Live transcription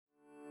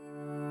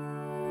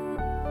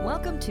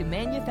Welcome to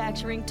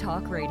Manufacturing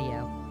Talk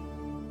Radio.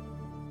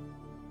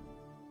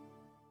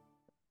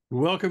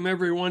 Welcome,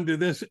 everyone, to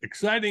this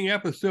exciting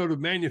episode of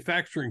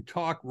Manufacturing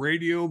Talk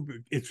Radio.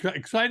 It's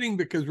exciting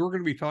because we're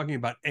going to be talking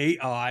about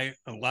AI.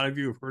 A lot of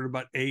you have heard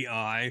about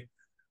AI,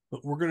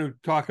 but we're going to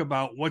talk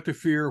about what to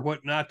fear,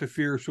 what not to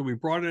fear. So we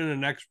brought in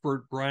an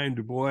expert, Brian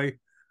DuBois,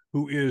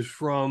 who is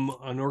from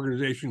an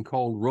organization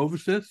called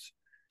Rovasys.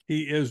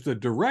 He is the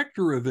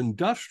director of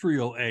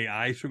industrial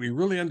AI, so he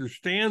really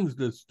understands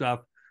this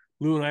stuff.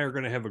 Lou and I are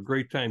going to have a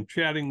great time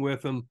chatting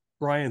with him.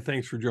 Brian,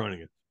 thanks for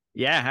joining us.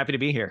 Yeah, happy to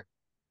be here.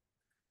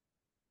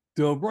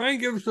 So, Brian,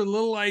 give us a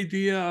little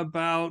idea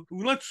about,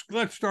 let's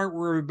start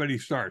where everybody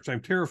starts.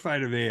 I'm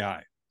terrified of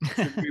AI.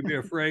 Should we be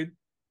afraid?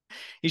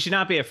 You should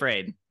not be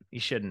afraid.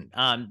 You shouldn't.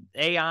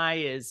 AI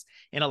is,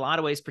 in a lot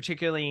of ways,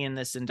 particularly in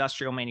this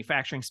industrial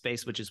manufacturing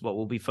space, which is what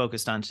we'll be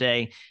focused on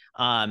today.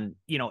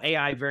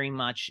 AI very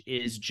much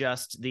is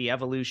just the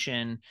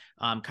evolution,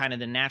 kind of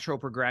the natural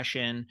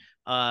progression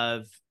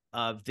of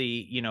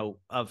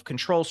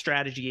control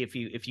strategy.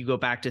 If you go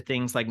back to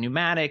things like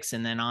pneumatics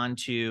and then on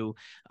to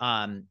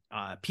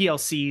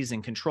PLCs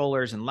and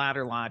controllers and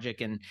ladder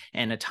logic and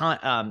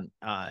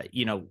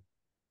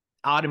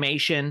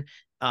automation.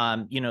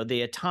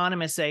 The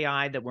autonomous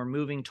AI that we're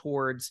moving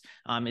towards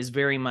is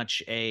very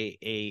much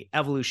a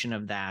evolution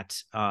of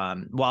that.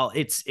 While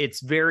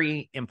it's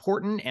very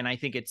important, and I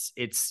think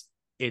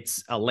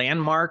it's a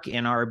landmark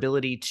in our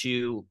ability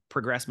to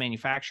progress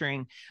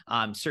manufacturing,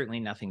 certainly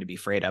nothing to be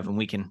afraid of, and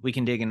we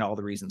can dig into all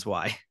the reasons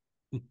why.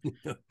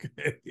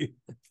 Okay.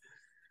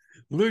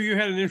 Lou, you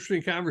had an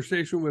interesting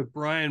conversation with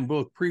Brian,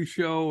 both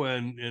pre-show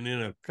and in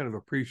a kind of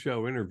a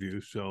pre-show interview.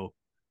 So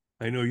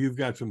I know you've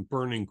got some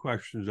burning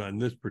questions on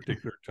this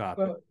particular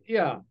topic. Well,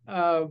 yeah.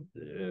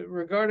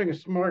 Regarding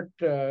smart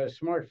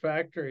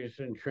factories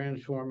and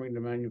transforming the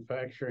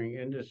manufacturing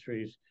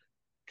industries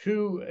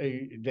to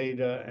a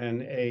data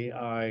and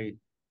AI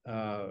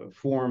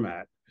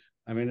format.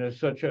 I mean, it's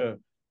such a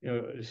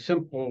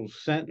simple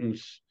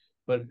sentence,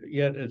 but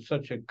yet it's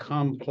such a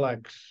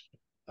complex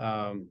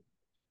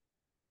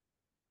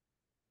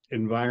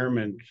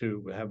environment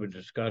to have a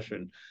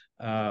discussion.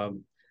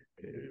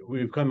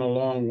 We've come a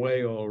long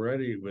way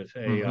already with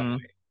AI.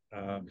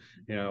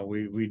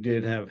 We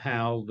did have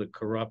HAL, the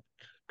corrupt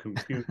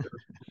computer,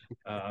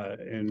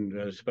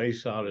 in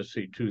Space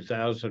Odyssey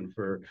 2000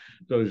 for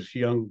those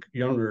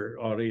younger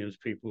audience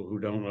people who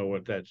don't know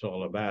what that's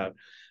all about.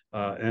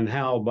 And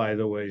HAL, by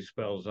the way,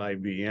 spells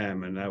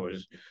IBM, and that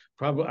was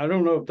probably, I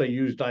don't know if they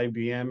used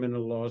IBM in a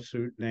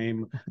lawsuit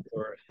name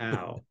or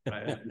HAL.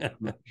 I'm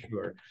not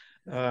sure.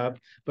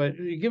 But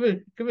give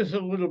us a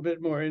little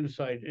bit more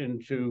insight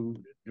into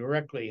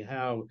directly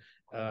how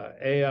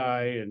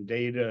AI and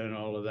data and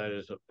all of that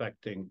is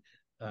affecting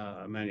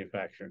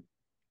manufacturing.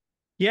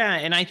 Yeah,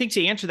 and I think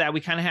to answer that, we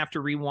kind of have to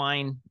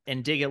rewind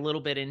and dig a little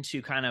bit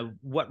into kind of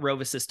what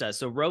Rovasys does.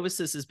 So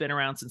Rovasys has been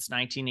around since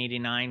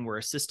 1989. We're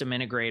a system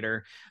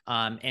integrator.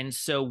 And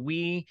so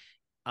we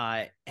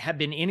have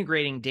been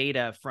integrating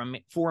data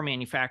for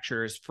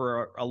manufacturers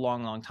for a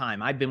long, long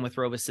time. I've been with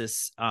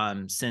Rovasys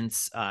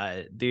since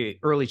the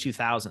early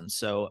 2000s,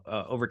 so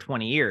over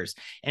 20 years.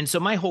 And so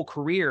my whole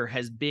career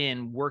has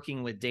been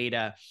working with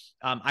data.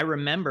 I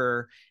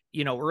remember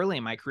early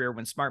in my career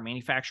when smart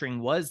manufacturing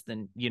was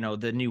the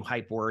new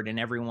hype word and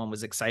everyone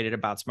was excited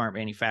about smart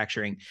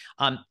manufacturing.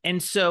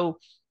 And so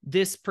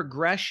this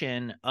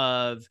progression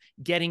of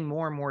getting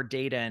more and more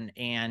data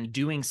and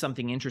doing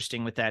something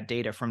interesting with that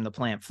data from the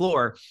plant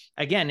floor,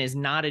 again, is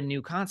not a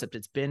new concept.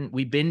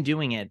 We've been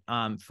doing it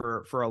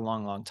for a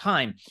long, long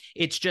time.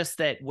 It's just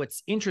that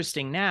what's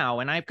interesting now,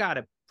 and I've got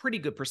a pretty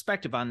good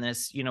perspective on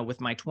this,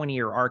 with my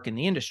 20-year arc in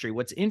the industry,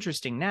 what's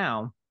interesting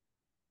now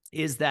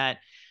is that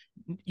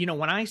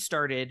when I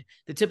started,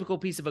 the typical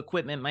piece of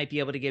equipment might be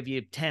able to give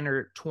you 10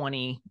 or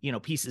 20,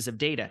 pieces of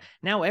data.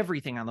 Now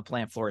everything on the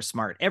plant floor is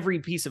smart. Every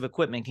piece of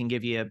equipment can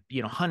give you,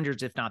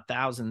 hundreds, if not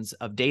thousands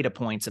of data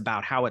points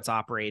about how it's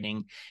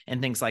operating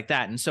and things like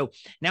that. And so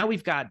now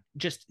we've got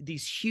just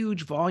these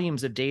huge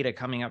volumes of data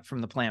coming up from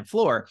the plant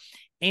floor.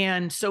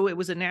 And so it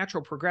was a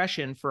natural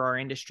progression for our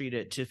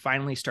industry to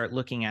finally start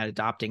looking at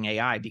adopting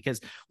AI, because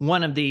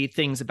one of the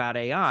things about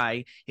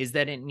AI is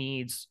that it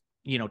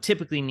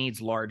typically needs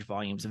large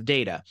volumes of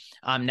data.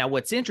 Now,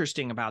 what's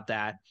interesting about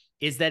that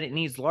is that it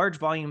needs large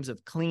volumes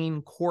of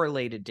clean,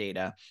 correlated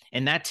data,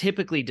 and that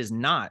typically does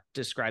not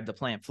describe the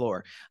plant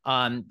floor.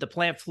 The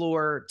plant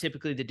floor,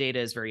 typically the data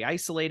is very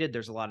isolated.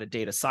 There's a lot of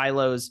data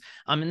silos,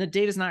 and the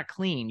data is not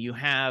clean. You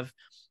have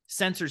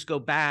sensors go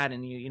bad,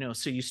 and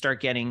so you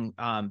start getting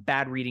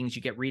bad readings.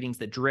 You get readings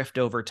that drift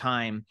over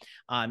time.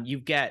 You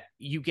get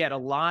a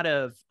lot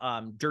of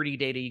dirty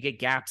data. You get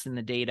gaps in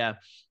the data,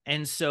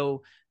 and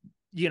so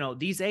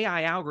these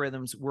AI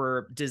algorithms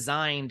were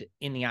designed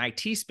in the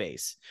IT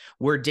space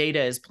where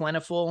data is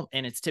plentiful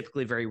and it's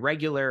typically very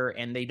regular,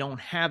 and they don't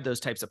have those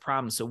types of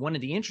problems. So one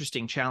of the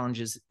interesting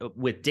challenges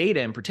with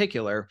data in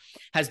particular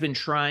has been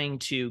trying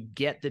to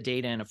get the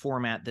data in a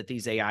format that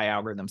these AI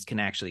algorithms can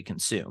actually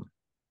consume.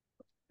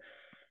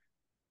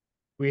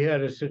 We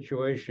had a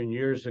situation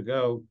years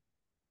ago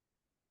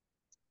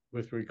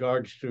with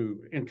regards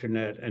to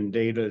internet and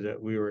data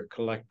that we were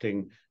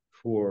collecting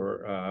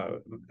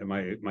for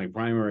my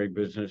primary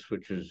business,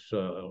 which is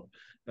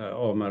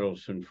All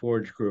Metals and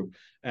Forge Group,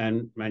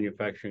 and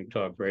Manufacturing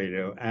Talk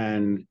Radio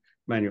and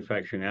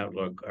Manufacturing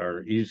Outlook,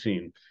 our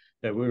e-zine,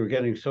 that we were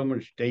getting so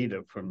much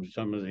data from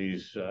some of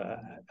these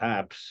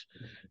apps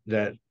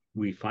that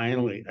we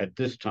finally, at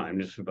this time,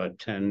 this is about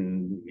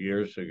 10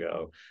 years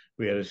ago,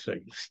 we had to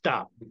say,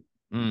 stop.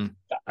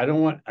 I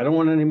don't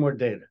want any more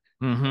data.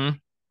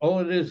 All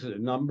it is a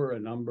number, a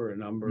number, a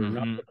number, a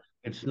number.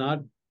 It's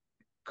not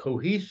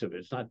cohesive.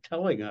 It's not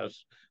telling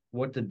us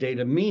what the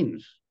data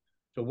means.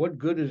 So what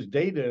good is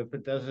data if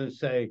it doesn't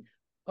say,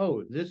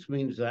 oh, this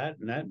means that,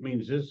 and that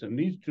means this, and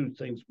these two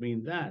things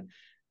mean that?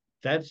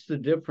 That's the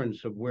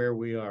difference of where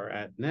we are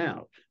at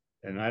now.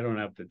 And I don't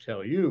have to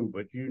tell you,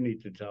 but you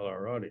need to tell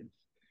our audience.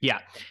 Yeah.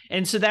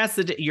 And so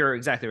you're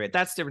exactly right.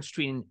 That's the difference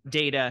between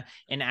data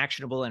and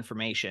actionable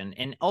information.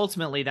 And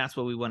ultimately, that's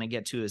what we want to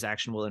get to is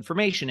actionable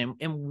information.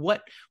 And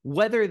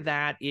whether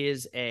that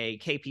is a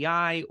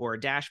KPI or a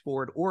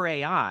dashboard or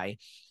AI,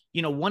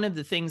 one of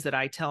the things that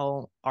I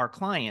tell our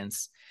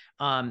clients,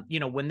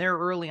 when they're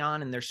early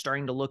on and they're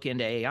starting to look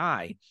into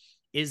AI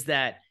is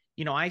that,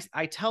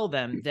 I tell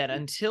them that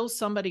until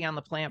somebody on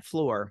the plant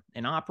floor,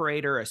 an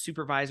operator, a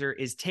supervisor,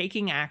 is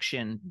taking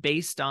action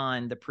based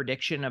on the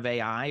prediction of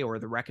AI or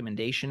the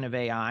recommendation of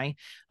AI,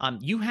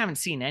 you haven't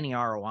seen any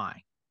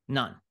ROI,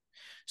 none.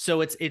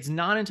 So it's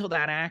not until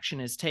that action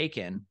is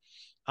taken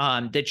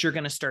that you're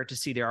going to start to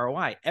see the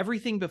ROI.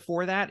 Everything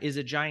before that is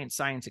a giant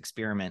science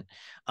experiment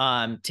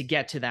to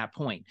get to that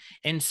point.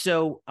 And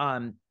so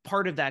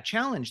part of that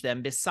challenge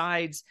then,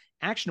 besides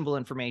actionable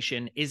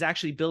information, is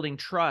actually building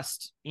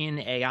trust in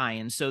AI.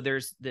 And so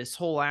there's this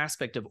whole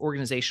aspect of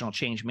organizational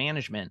change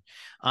management,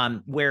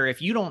 where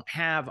if you don't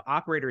have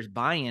operators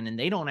buy-in and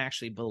they don't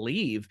actually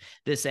believe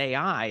this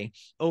AI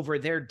over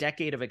their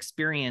decade of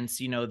experience,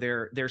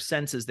 their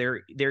senses,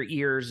 their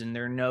ears and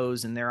their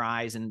nose and their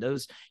eyes and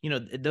those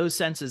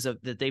senses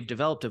that they've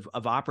developed of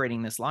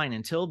operating this line,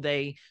 until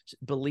they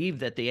believe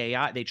that the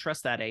AI, they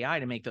trust that AI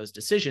to make those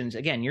decisions,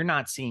 again, you're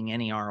not seeing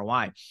any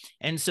ROI.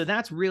 And so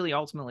that's really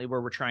ultimately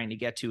where we're trying to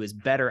get to, is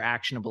better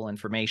actionable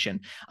information.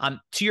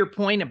 To your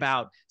point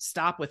about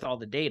stop with all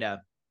the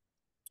data,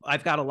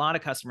 I've got a lot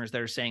of customers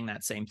that are saying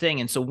that same thing.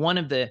 And so one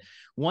of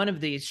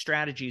the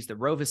strategies that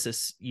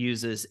Rovasys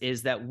uses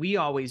is that we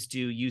always do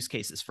use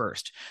cases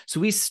first.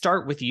 So we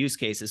start with use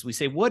cases. We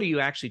say, what are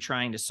you actually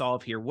trying to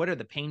solve here? What are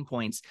the pain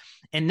points?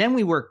 And then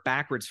we work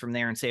backwards from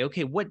there and say,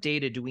 okay, what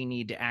data do we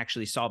need to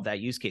actually solve that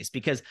use case?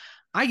 Because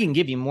I can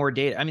give you more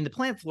data. I mean, the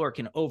plant floor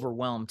can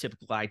overwhelm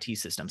typical IT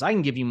systems. I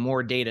can give you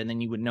more data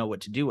than you would know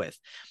what to do with.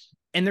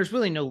 And there's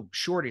really no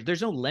shortage.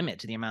 There's no limit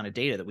to the amount of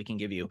data that we can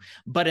give you.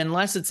 But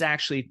unless it's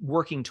actually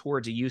working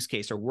towards a use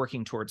case or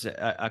working towards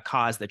a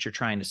cause that you're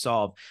trying to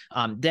solve,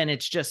 then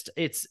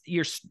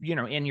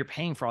you're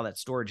paying for all that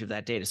storage of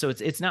that data. So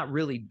it's not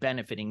really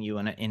benefiting you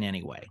in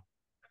any way.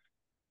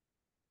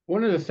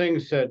 One of the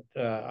things that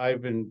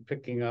I've been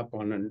picking up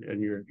on,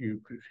 and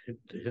you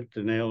hit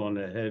the nail on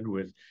the head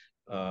with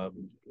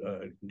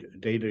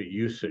data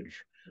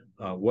usage.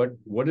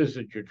 What is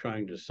it you're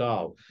trying to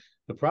solve?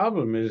 The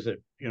problem is that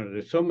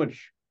there's so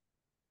much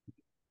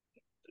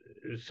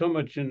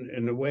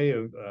in the way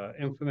of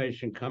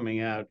information coming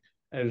out,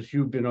 as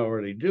you've been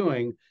already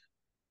doing.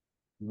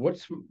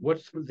 What's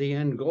the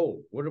end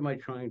goal? What am I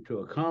trying to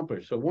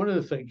accomplish? So one of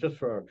the things, just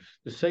for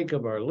the sake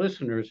of our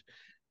listeners,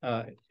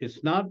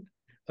 it's not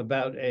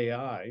about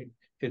AI.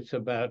 It's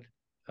about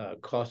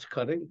cost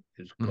cutting.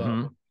 It's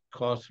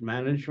cost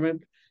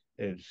management.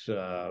 It's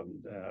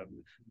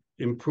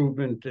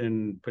improvement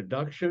in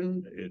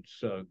production. It's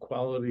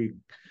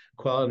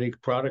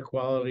product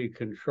quality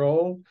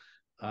control.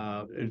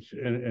 It's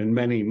and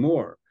many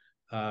more.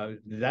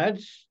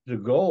 That's the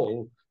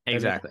goal.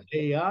 Exactly. And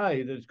it's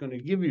AI that's going to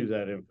give you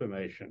that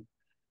information.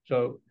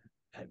 So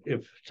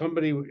if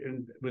somebody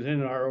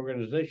within our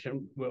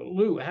organization, well,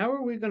 Lou, how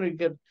are we going to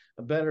get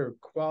a better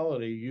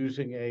quality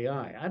using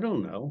AI? I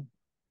don't know.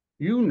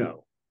 You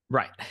know.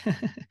 Right.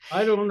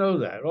 I don't know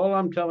that. All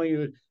I'm telling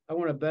you is I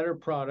want a better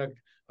product.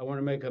 I want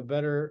to make a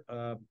better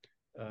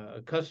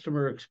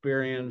customer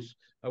experience.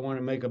 I want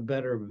to make a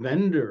better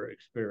vendor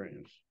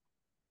experience.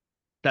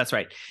 That's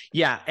right.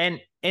 Yeah.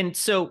 And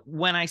so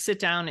when I sit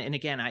down, and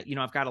again,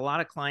 I've got a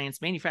lot of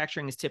clients.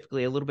 Manufacturing is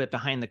typically a little bit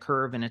behind the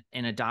curve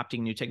in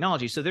adopting new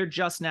technology. So they're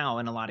just now,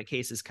 in a lot of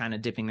cases, kind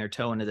of dipping their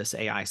toe into this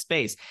AI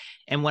space.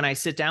 And when I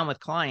sit down with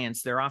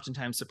clients, they're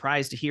oftentimes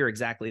surprised to hear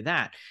exactly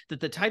that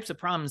the types of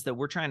problems that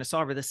we're trying to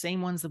solve are the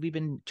same ones that we've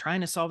been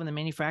trying to solve in the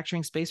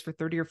manufacturing space for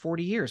 30 or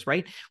 40 years,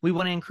 right? We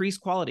want to increase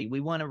quality. We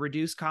want to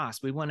reduce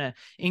cost. We want to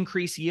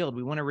increase yield.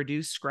 We want to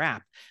reduce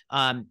scrap. We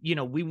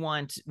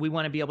want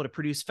to be able to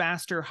produce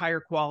faster, higher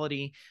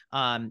quality,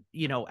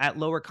 at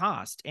lower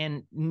cost.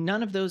 And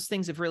none of those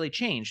things have really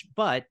changed.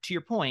 But to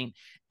your point,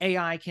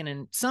 AI can,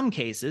 in some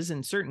cases,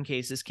 in certain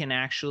cases, can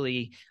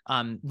actually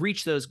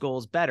reach those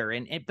goals better.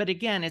 But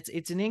again,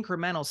 it's an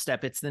incremental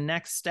step. It's the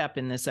next step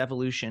in this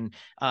evolution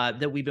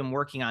that we've been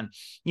working on.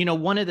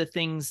 One of the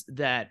things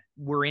that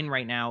we're in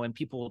right now, and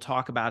people will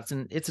talk about,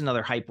 it's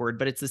another hype word,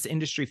 but it's this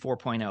industry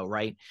 4.0,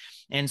 right?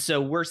 And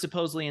so we're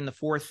supposedly in the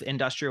fourth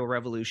industrial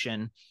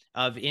revolution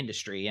of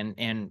industry.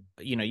 And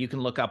you can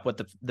look up what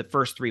the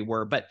first three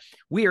were, but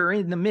we are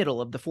in the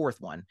middle of the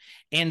fourth one.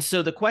 And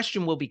so the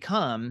question will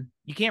become,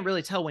 you can't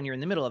really tell when you're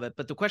in the middle of it,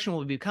 but the question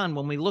will become,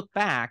 when we look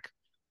back,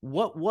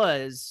 what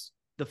was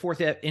the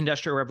fourth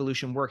industrial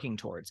revolution working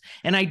towards?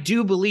 And I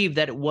do believe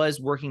that it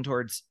was working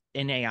towards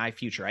an AI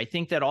future. I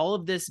think that all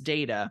of this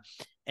data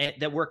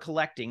that we're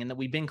collecting and that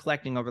we've been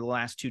collecting over the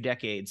last 2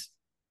 decades,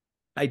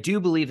 I do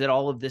believe that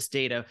all of this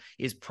data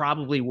is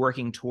probably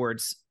working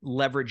towards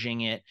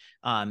leveraging it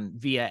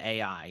via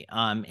AI.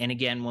 And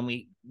again,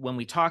 when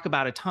we talk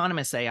about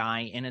autonomous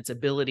AI and its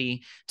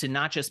ability to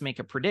not just make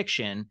a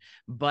prediction,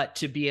 but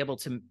to be able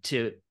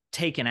to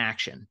take an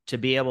action, to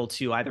be able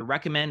to either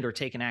recommend or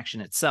take an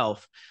action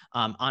itself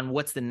on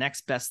what's the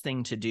next best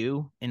thing to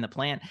do in the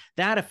plant,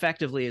 that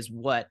effectively is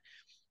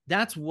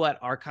that's what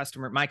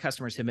my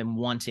customers have been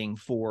wanting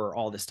for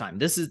all this time.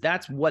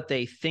 That's what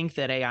they think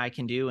that AI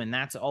can do. And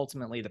that's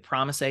ultimately the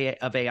promise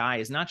of AI,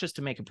 is not just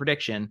to make a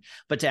prediction,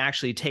 but to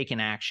actually take an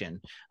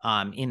action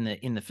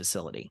in the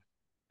facility.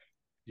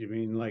 You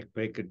mean like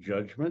make a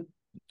judgment?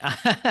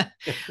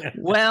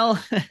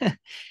 Well,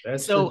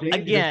 so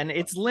again,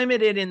 it's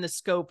limited in the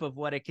scope of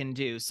what it can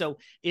do. So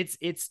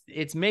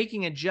it's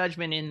making a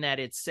judgment in that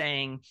it's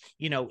saying,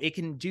 it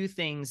can do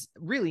things,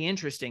 really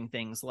interesting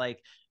things,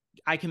 like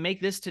I can make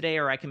this today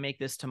or I can make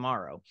this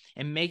tomorrow,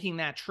 and making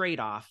that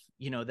trade-off,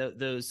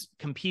 those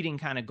competing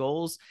kind of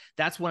goals.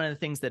 That's one of the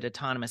things that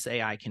autonomous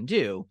AI can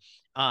do.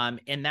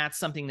 And that's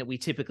something that we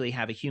typically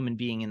have a human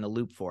being in the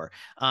loop for.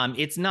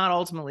 It's not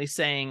ultimately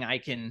saying I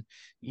can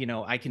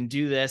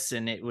do this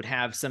and it would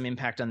have some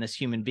impact on this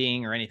human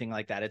being or anything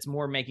like that. It's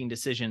more making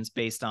decisions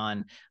based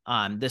on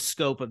the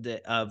scope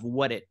of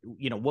what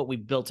we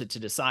built it to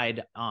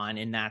decide on.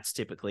 And that's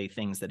typically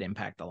things that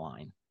impact the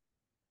line.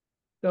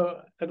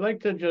 So I'd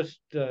like to just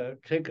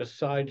take a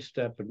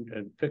sidestep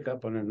and pick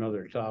up on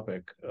another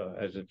topic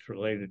as it's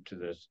related to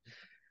this.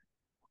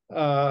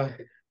 I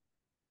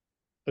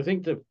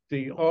think that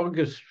the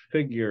August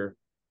figure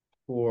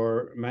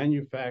for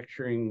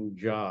manufacturing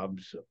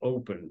jobs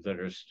open that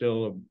are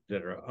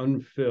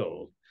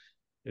unfilled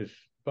is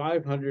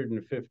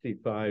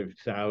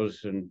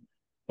 555,000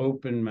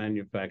 open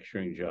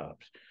manufacturing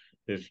jobs.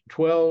 There's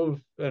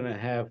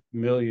 12.5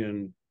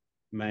 million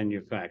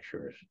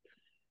manufacturers.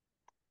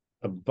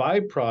 A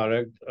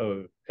byproduct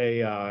of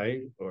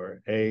AI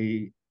or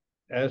ASI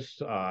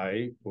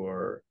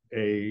or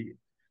AISDI,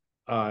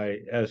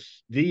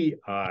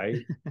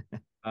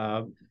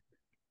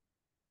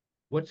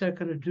 what's that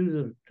going to do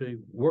to the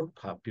work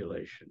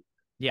population?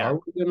 Yeah. Are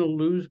we going to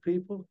lose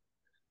people?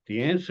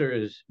 The answer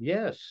is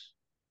yes.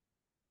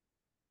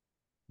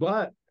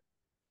 But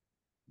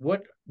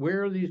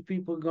where are these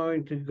people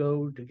going to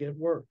go to get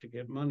work, to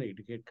get money,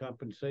 to get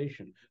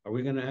compensation? Are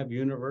we going to have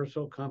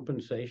universal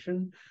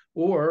compensation?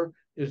 Or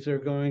is there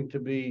going to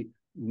be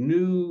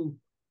new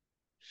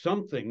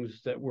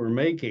somethings that we're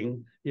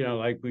making,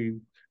 like we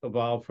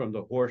evolved from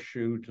the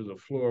horseshoe to the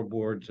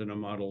floorboards in a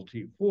Model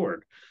T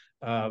Ford?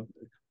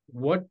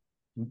 What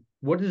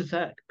is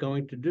that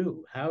going to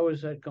do? How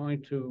is that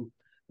going to,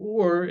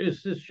 or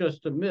is this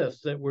just a myth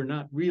that we're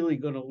not really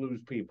going to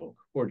lose people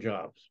or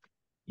jobs?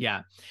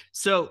 Yeah.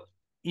 So,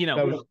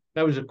 that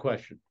was a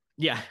question.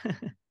 Yeah.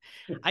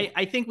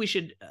 I think we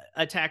should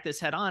attack this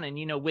head on. And,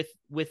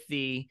 with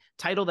the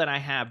title that I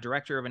have,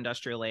 Director of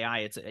Industrial AI,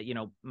 it's,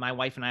 my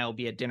wife and I will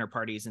be at dinner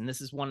parties. And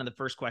this is one of the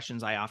first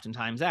questions I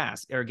oftentimes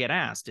get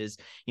asked is,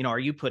 are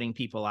you putting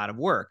people out of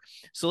work?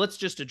 So let's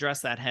just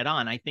address that head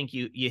on. I think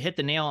you hit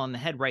the nail on the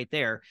head right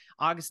there.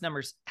 August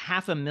numbers,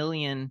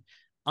 500,000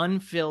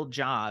 unfilled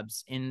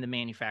jobs in the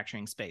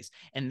manufacturing space.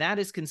 And that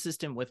is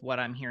consistent with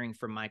what I'm hearing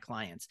from my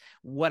clients.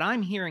 What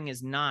I'm hearing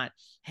is not,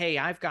 hey,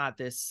 I've got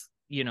this,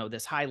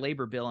 this high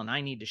labor bill and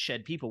I need to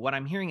shed people. What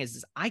I'm hearing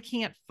is I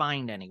can't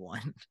find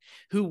anyone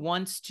who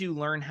wants to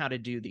learn how to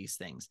do these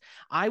things.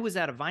 I was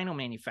at a vinyl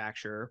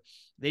manufacturer.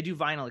 They do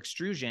vinyl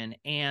extrusion,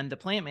 and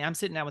I'm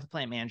sitting down with a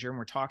plant manager and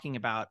we're talking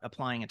about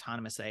applying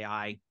autonomous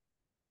AI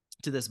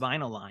to this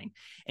vinyl line.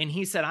 And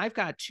he said, I've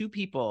got 2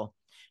 people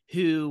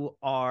who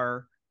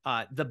are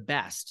the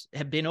best,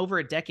 have been over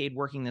a decade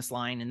working this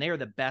line, and they are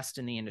the best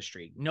in the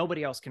industry.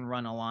 Nobody else can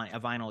run a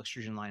vinyl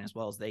extrusion line as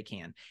well as they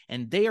can.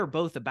 And they are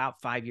both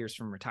about 5 years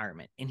from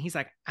retirement. And he's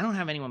like, I don't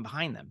have anyone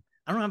behind them.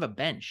 I don't have a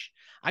bench.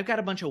 I've got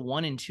a bunch of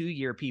 1 and 2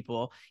 year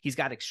people. He's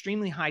got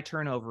extremely high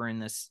turnover in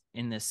this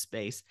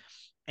space.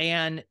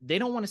 And they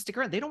don't want to stick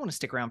around. They don't want to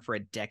stick around for a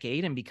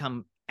decade and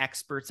become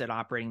experts at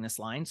operating this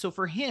line. So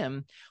for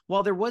him,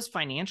 while there was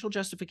financial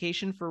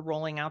justification for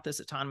rolling out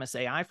this autonomous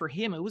AI, for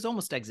him, it was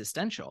almost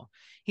existential.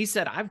 He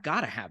said, I've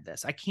got to have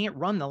this. I can't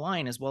run the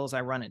line as well as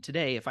I run it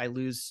today if I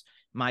lose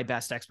my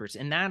best experts.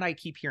 And that I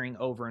keep hearing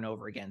over and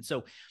over again.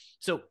 So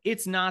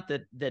it's not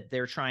that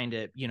they're trying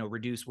to,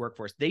 reduce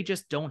workforce. They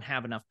just don't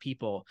have enough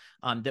people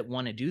that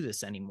want to do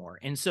this anymore.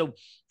 And so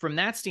from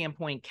that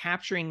standpoint,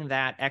 capturing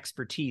that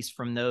expertise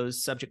from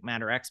those subject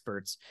matter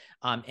experts,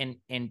 and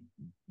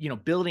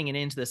building it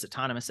into this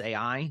autonomous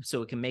AI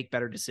so it can make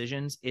better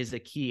decisions is a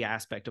key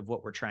aspect of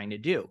what we're trying to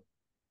do.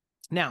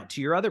 Now,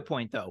 to your other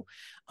point, though,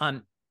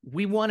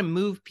 we want to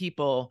move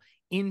people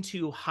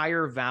into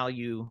higher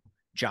value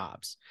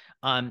jobs.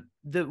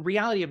 The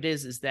reality of it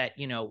is that,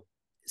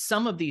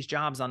 some of these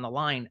jobs on the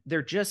line,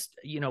 they're just,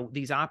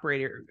 these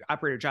operator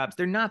jobs,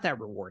 they're not that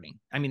rewarding.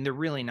 I mean, they're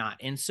really not.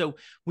 And so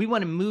we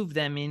want to move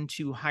them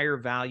into higher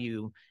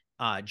value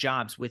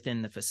jobs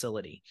within the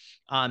facility.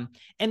 And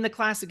the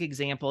classic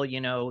example,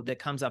 that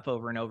comes up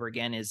over and over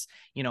again is,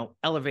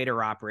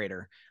 elevator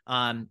operator,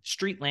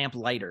 street lamp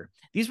lighter.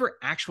 These were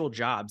actual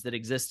jobs that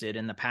existed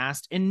in the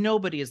past, and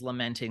nobody is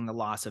lamenting the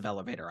loss of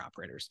elevator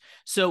operators.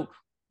 So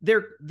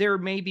there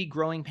may be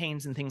growing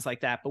pains and things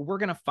like that, but we're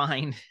going to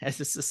find, as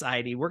a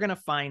society, we're going to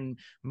find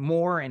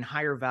more and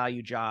higher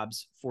value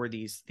jobs for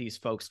these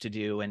folks to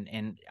do.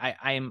 And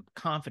I am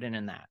confident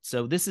in that.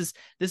 So this is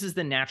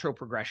the natural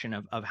progression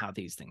of how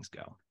these things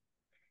go.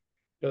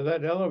 So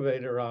that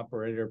elevator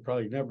operator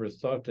probably never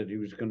thought that he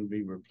was going to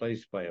be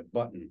replaced by a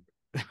button.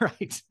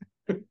 Right.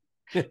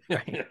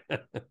 Right.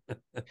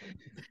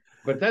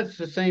 But that's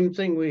the same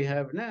thing we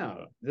have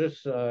now.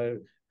 This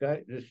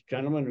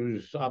gentleman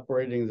who's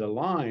operating the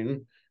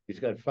line, he's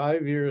got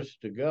 5 years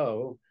to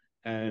go,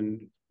 and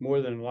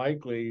more than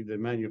likely the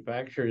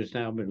manufacturer has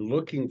now been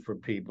looking for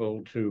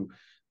people to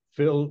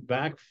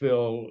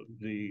backfill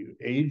the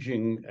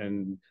aging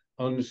and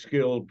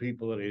unskilled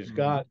people that he's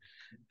got.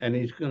 And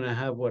he's going to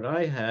have what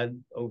I had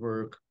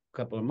over a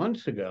couple of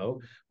months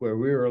ago, where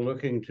we were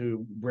looking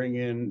to bring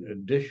in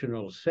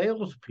additional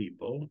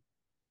salespeople.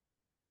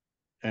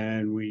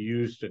 And we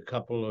used a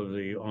couple of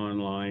the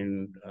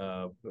online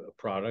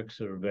products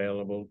that are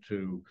available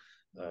to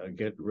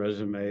get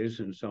resumes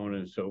and so on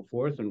and so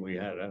forth. And we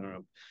had, I don't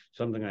know,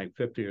 something like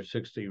 50 or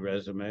 60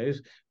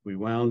 resumes. We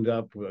wound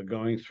up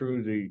going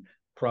through the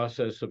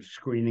process of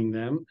screening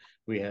them.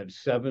 We had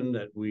 7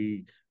 that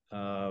we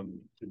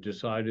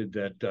decided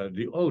that,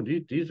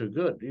 these are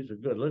good. These are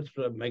good. Let's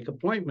make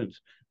appointments.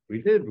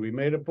 We did. We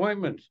made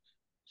appointments.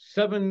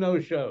 7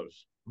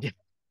 no-shows. Yeah.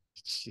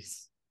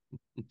 Jeez.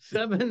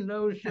 7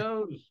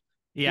 no-shows.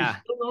 Yeah. You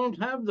still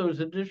don't have those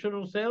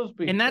additional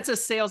salespeople. And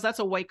that's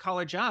a white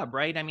collar job,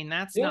 right? I mean,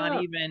 that's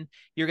not even,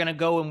 you're going to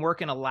go and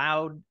work in a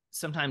loud,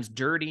 sometimes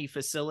dirty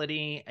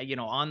facility,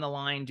 on the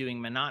line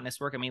doing monotonous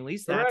work. I mean, at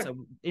least that's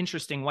an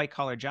interesting white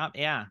collar job.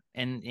 Yeah.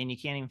 And you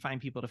can't even find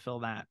people to fill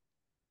that.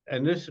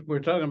 And we're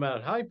talking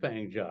about high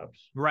paying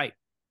jobs. Right.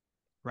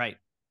 Right.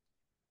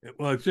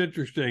 Well, it's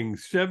interesting.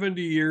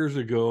 70 years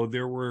ago,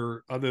 there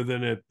were, other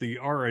than at the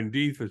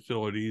R&D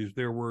facilities,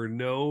 there were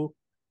no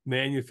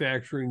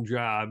manufacturing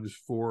jobs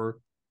for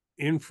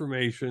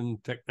information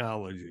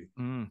technology.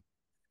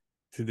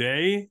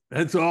 Today,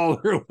 that's all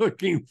they're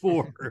looking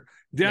for.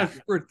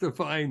 Desperate to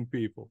find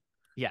people.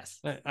 Yes.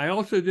 I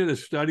also did a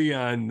study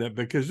on that,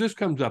 because this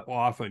comes up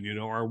often,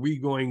 are we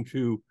going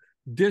to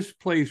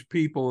displace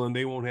people and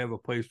they won't have a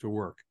place to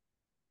work?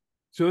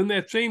 So in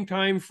that same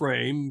time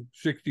frame,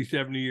 60,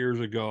 70 years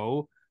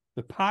ago,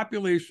 the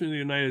population of the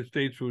United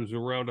States was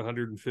around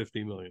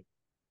 150 million.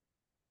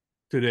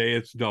 Today,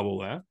 it's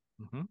double that.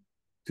 Mm-hmm.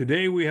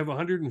 Today, we have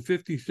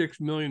 156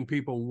 million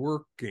people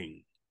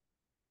working.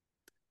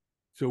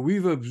 So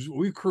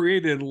we've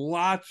created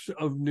lots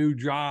of new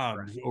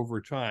jobs over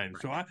time.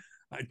 So I,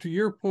 to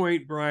your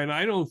point, Brian,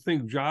 I don't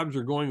think jobs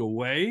are going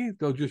away.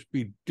 They'll just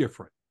be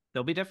different.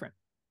 They'll be different.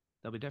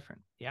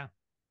 Yeah.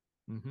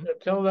 Mm-hmm.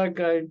 Tell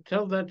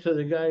that to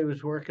the guy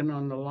who's working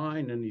on the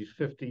line and he's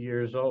 50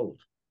 years old.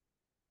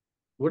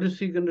 What is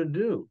he going to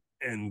do?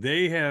 And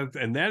that's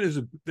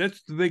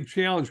the big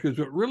challenge, because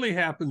what really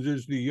happens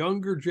is the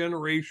younger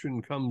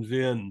generation comes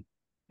in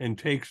and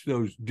takes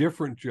those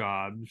different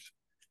jobs,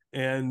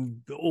 and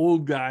the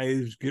old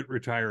guys get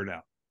retired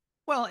out.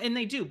 Well, and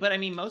they do, but I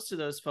mean, most of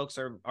those folks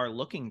are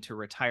looking to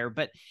retire.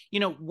 But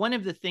one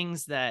of the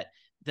things that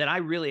I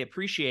really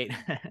appreciate,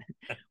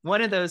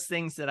 one of those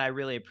things that I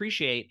really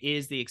appreciate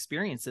is the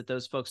experience that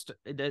those folks,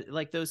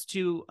 like those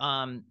 2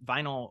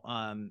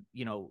 vinyl,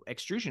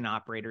 extrusion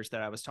operators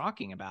that I was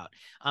talking about.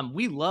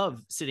 We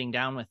love sitting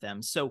down with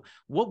them. So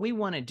what we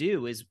want to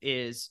do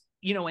is,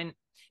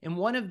 and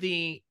one of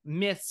the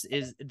myths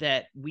is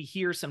that we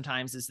hear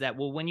sometimes is that,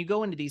 well, when you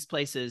go into these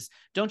places,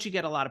 don't you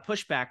get a lot of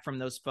pushback from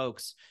those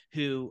folks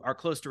who are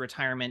close to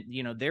retirement?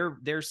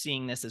 They're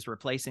seeing this as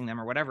replacing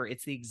them or whatever.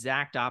 It's the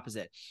exact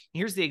opposite.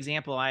 Here's the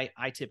example I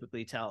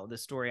typically tell. The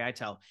story I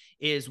tell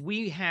is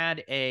we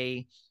had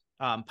a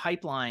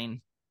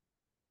pipeline.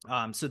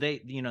 So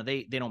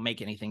they don't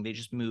make anything. They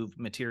just move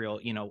material,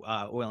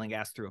 oil and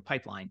gas through a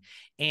pipeline.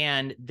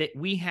 And that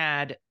we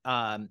had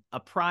a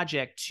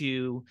project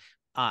to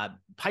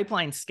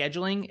pipeline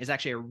scheduling is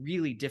actually a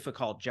really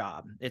difficult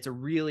job. It's a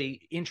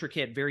really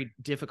intricate, very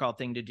difficult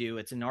thing to do.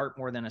 It's an art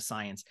more than a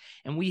science.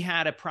 And we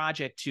had a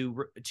project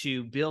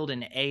to build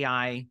an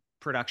AI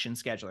production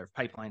scheduler,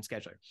 pipeline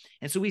scheduler.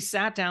 And so we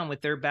sat down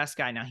with their best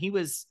guy. Now he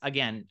was,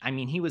 again, I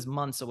mean, he was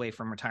months away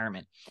from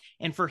retirement.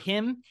 And for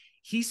him,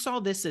 he saw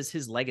this as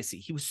his legacy.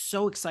 He was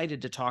so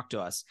excited to talk to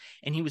us.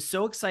 And he was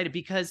so excited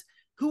because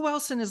who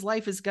else in his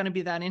life is going to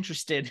be that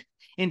interested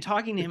in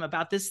talking to him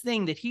about this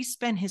thing that he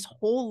spent his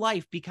whole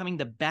life becoming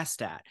the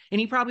best at?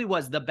 And he probably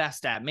was the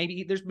best at.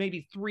 There's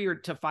 3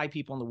 to 5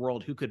 people in the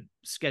world who could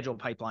schedule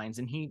pipelines,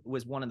 and he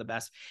was one of the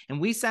best. And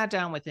we sat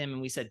down with him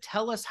and we said,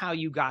 tell us how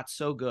you got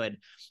so good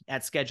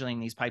at scheduling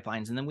these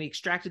pipelines. And then we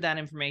extracted that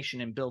information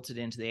and built it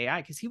into the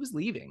AI because he was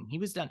leaving. He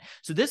was done.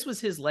 So this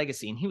was his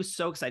legacy, and he was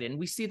so excited. And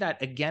we see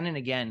that again and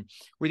again,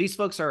 where these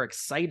folks are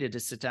excited to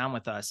sit down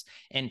with us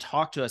and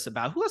talk to us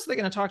about who else are they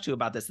going to talk to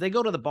about this. They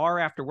go to the bar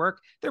after work.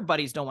 Their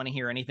buddies don't want to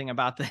hear anything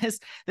about this.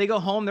 They go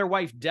home. Their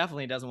wife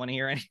definitely doesn't want to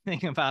hear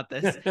anything about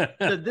this. So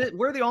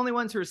we're the only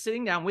ones who are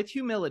sitting down with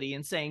humility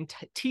and saying,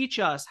 teach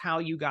us how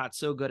you got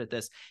so good at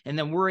this. And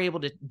then we're able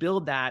to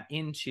build that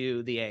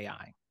into the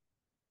AI.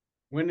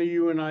 When are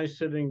you and I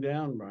sitting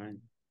down,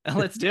 Brian?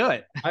 Let's do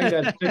it. I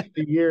got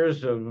 60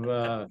 years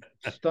of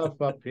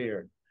stuff up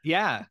here.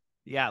 Yeah,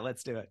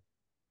 let's do it.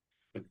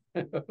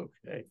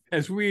 Okay.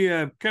 As we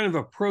kind of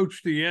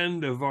approach the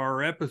end of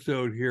our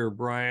episode here,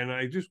 Brian,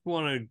 I just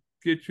want to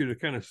get you to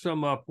kind of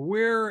sum up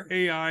where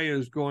AI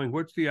is going.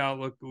 What's the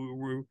outlook?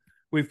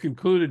 We've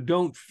concluded,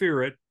 don't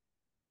fear it.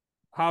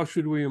 How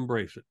should we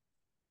embrace it?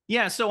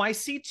 Yeah, so I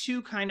see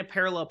 2 kind of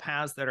parallel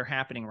paths that are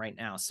happening right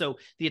now. So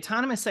the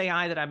autonomous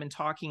AI that I've been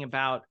talking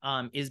about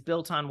is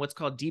built on what's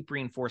called deep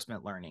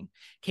reinforcement learning.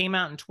 Came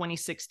out in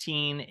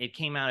 2016. It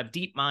came out of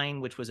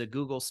DeepMind, which was a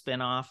Google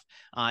spinoff.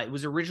 It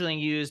was originally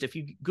used, if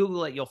you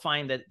Google it, you'll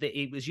find that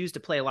it was used to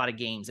play a lot of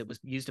games. It was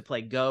used to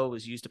play Go, it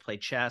was used to play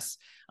chess,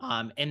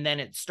 and then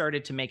it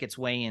started to make its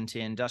way into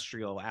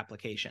industrial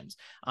applications.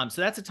 So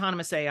that's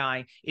autonomous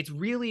AI. It's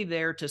really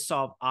there to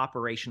solve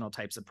operational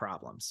types of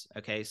problems.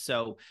 Okay,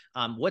 so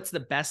what's the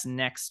best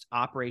next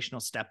operational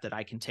step that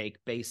I can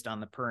take based on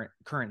the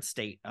current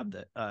state of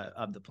the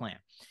plant?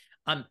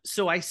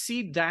 So I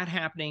see that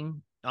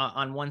happening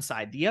on one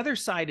side. The other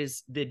side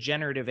is the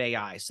generative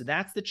AI. So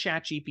that's the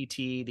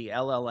ChatGPT, the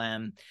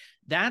LLM.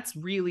 That's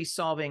really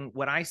solving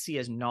what I see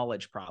as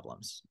knowledge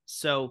problems.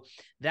 So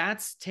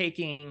that's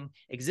taking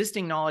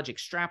existing knowledge,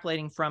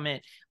 extrapolating from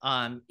it.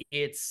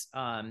 It's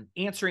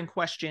answering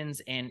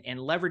questions and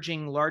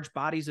leveraging large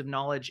bodies of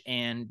knowledge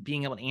and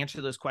being able to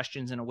answer those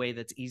questions in a way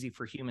that's easy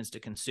for humans to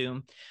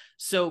consume.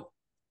 So,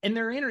 and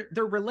they're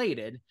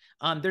related.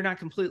 They're not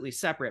completely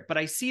separate, but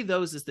I see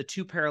those as the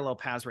 2 parallel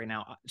paths right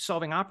now,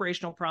 solving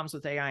operational problems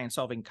with AI and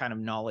solving kind of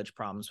knowledge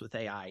problems with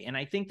AI. And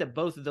I think that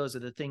both of those are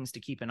the things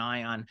to keep an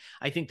eye on.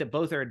 I think that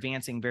both are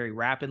advancing very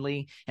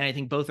rapidly, and I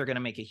think both are going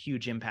to make a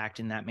huge impact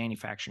in that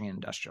manufacturing and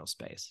industrial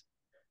space.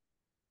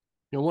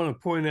 I want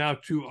to point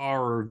out to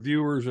our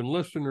viewers and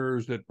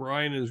listeners that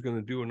Brian is going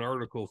to do an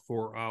article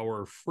for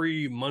our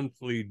free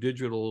monthly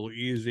digital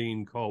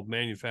e-zine called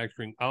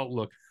Manufacturing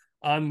Outlook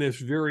on this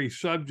very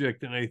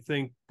subject. And I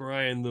think,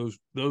 Brian, those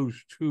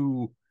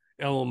 2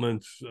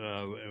 elements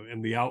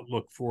and the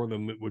outlook for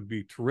them, it would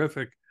be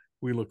terrific.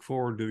 We look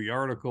forward to the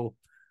article,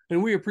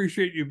 and we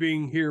appreciate you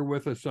being here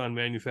with us on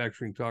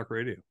Manufacturing Talk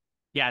Radio.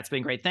 Yeah, it's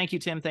been great. Thank you,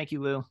 Tim. Thank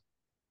you, Lou.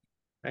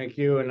 Thank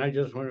you. And I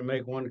just want to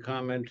make one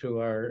comment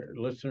to our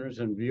listeners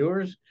and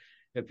viewers.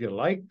 If you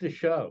like the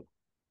show,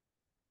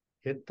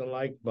 hit the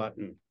like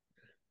button.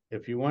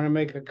 If you want to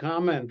make a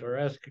comment or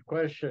ask a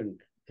question,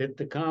 hit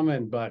the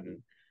comment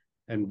button.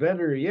 And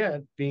better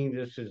yet, being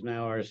this is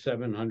now our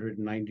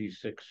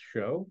 796th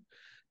show,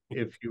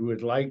 if you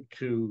would like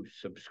to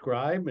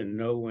subscribe and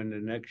know when the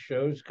next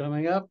show is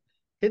coming up,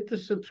 hit the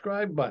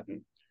subscribe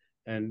button.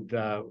 And,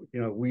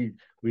 we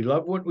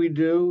love what we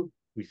do.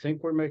 We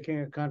think we're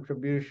making a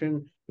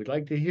contribution. We'd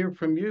like to hear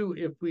from you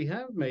if we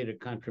have made a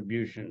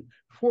contribution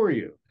for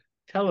you.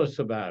 Tell us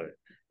about it.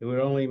 It would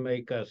only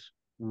make us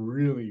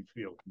really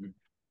feel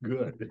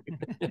good.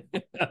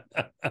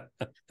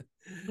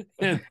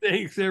 And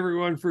thanks,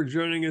 everyone, for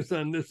joining us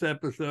on this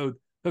episode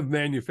of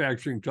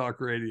Manufacturing Talk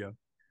Radio.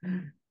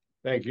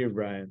 Thank you,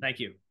 Brian. Thank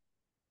you.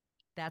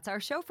 That's our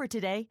show for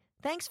today.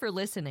 Thanks for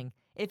listening.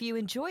 If you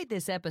enjoyed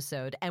this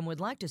episode and would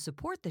like to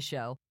support the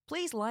show,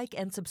 please like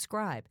and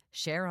subscribe,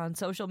 share on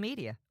social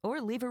media,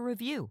 or leave a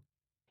review.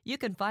 You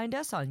can find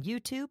us on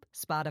YouTube,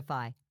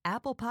 Spotify,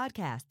 Apple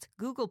Podcasts,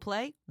 Google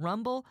Play,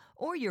 Rumble,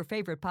 or your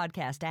favorite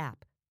podcast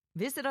app.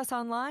 Visit us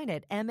online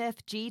at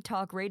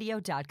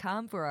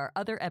mfgtalkradio.com for our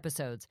other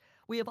episodes.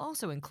 We have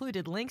also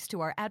included links to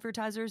our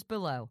advertisers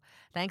below.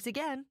 Thanks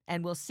again,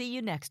 and we'll see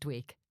you next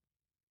week.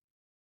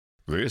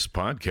 This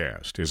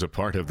podcast is a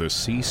part of the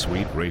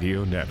C-Suite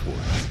Radio Network.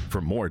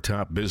 For more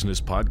top business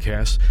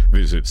podcasts,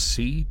 visit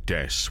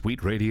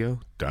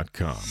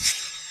c-suiteradio.com.